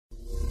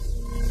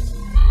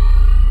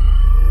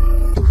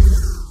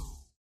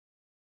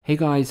Hey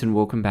guys, and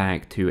welcome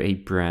back to a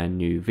brand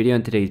new video.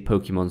 In today's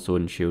Pokemon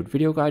Sword and Shield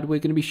video guide, we're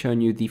going to be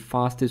showing you the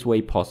fastest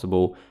way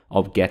possible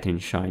of getting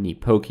shiny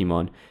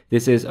Pokemon.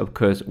 This is of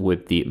course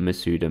with the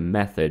Masuda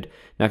method.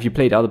 Now if you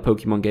played other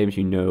Pokemon games,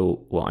 you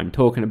know what I'm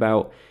talking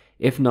about.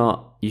 If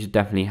not, you should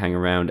definitely hang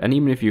around, and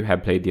even if you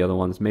have played the other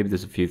ones, maybe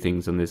there's a few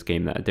things in this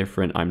game that are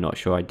different. I'm not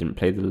sure, I didn't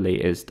play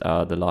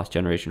the last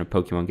generation of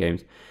Pokemon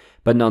games.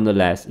 But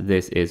nonetheless,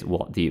 this is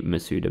what the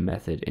Masuda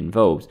method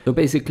involves. So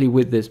basically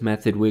with this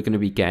method, we're going to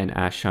be getting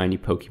our shiny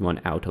Pokemon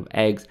out of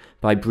eggs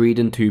by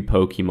breeding two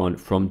Pokemon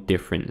from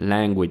different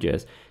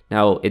languages.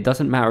 Now, it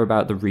doesn't matter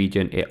about the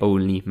region, it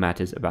only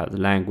matters about the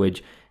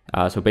language.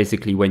 So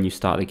basically when you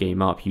start the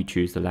game up, you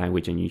choose the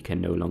language and you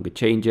can no longer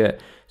change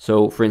it.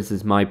 So for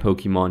instance, my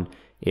Pokemon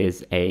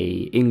is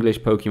a English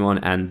Pokemon,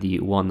 and the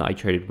one that I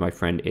traded with my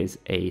friend is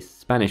a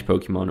Spanish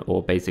Pokemon,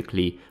 or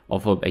basically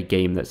off of a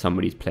game that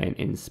somebody's playing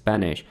in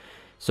Spanish.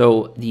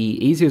 So the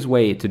easiest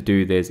way to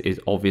do this is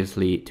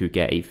obviously to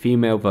get a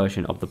female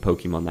version of the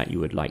Pokemon that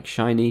you would like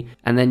shiny,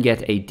 and then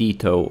get a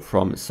Ditto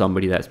from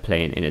somebody that's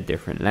playing in a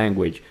different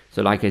language.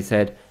 So like I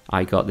said,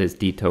 I got this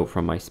Ditto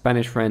from my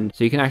Spanish friend.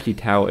 So you can actually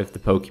tell if the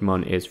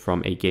Pokemon is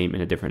from a game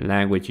in a different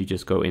language. You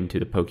just go into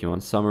the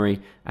Pokemon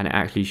summary and it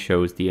actually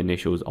shows the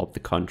initials of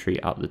the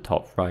country up the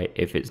top right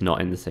if it's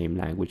not in the same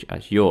language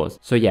as yours.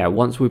 So yeah,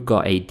 once we've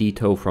got a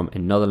Ditto from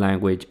another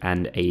language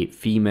and a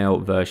female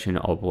version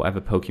of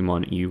whatever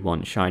Pokemon you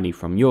want shiny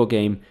from your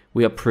game,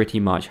 we are pretty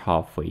much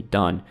halfway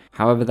done.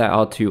 However, there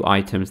are two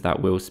items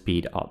that will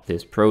speed up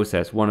this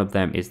process. One of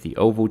them is the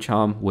oval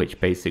charm,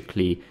 which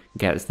basically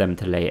gets them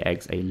to lay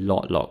eggs a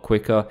lot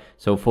quicker.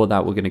 So for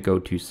that, we're going to go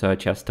to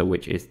Sirchester,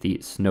 which is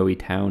the snowy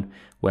town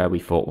where we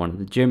fought one of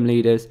the gym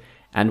leaders,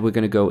 and we're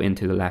going to go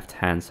into the left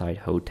hand side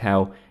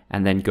hotel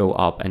and then go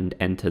up and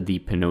enter the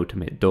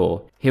penultimate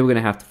door. Here we're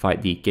going to have to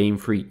fight the Game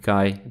Freak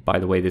guy. By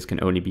the way, this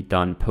can only be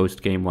done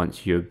post game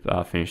once you've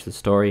finished the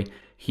story.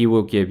 He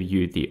will give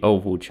you the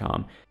oval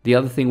charm. The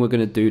other thing we're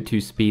going to do to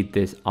speed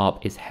this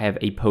up is have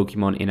a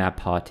Pokemon in our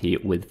party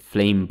with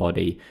flame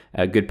body.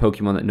 A good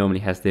Pokemon that normally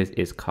has this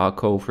is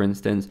Carkol, for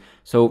instance.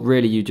 So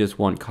really you just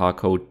want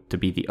Carkol to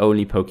be the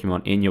only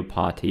Pokemon in your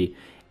party,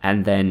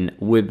 and then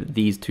with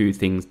these two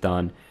things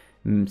done,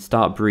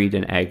 start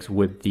breeding eggs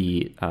with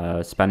the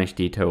Spanish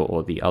Ditto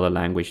or the other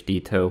language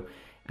Ditto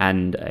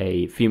and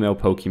a female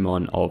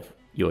Pokemon of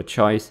your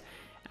choice.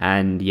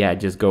 And yeah,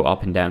 just go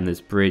up and down this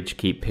bridge,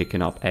 keep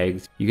picking up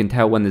eggs. You can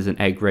tell when there's an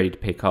egg ready to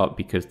pick up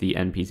because the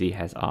NPC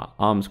has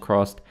arms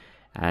crossed.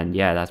 And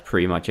yeah, that's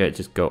pretty much it.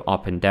 Just go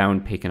up and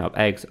down, picking up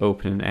eggs,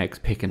 opening eggs,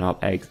 picking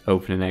up eggs,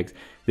 opening eggs.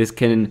 This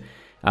can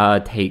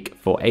take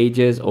for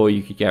ages, or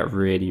you could get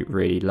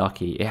really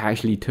lucky. It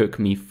actually took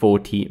me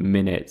 40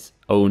 minutes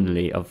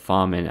only of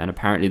farming, and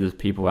apparently there's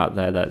people out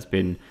there that's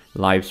been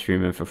live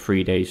streaming for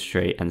 3 days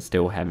straight and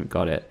still haven't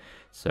got it.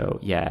 So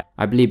yeah,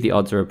 I believe the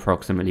odds are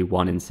approximately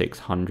 1 in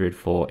 600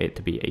 for it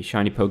to be a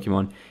shiny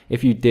Pokemon.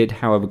 If you did,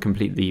 however,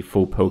 complete the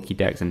full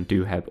Pokédex and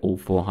do have all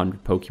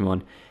 400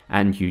 Pokemon,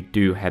 and you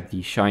do have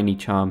the shiny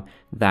charm,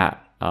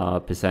 that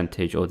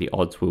percentage or the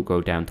odds will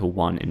go down to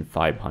 1 in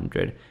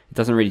 500. It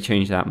doesn't really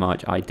change that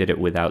much. I did it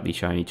without the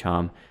shiny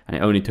charm, and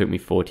it only took me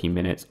 14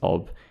 minutes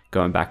of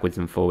going backwards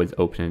and forwards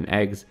opening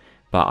eggs,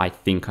 but I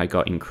think I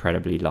got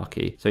incredibly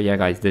lucky. So yeah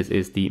guys, this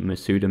is the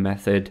Masuda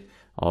method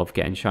of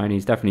getting shiny.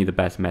 It's definitely the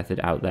best method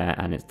out there,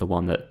 and it's the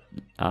one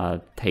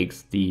that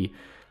takes the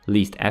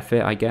least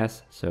effort, I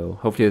guess. So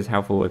hopefully this is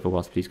helpful. If it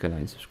was, please go like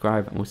and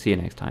subscribe, and we'll see you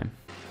next time.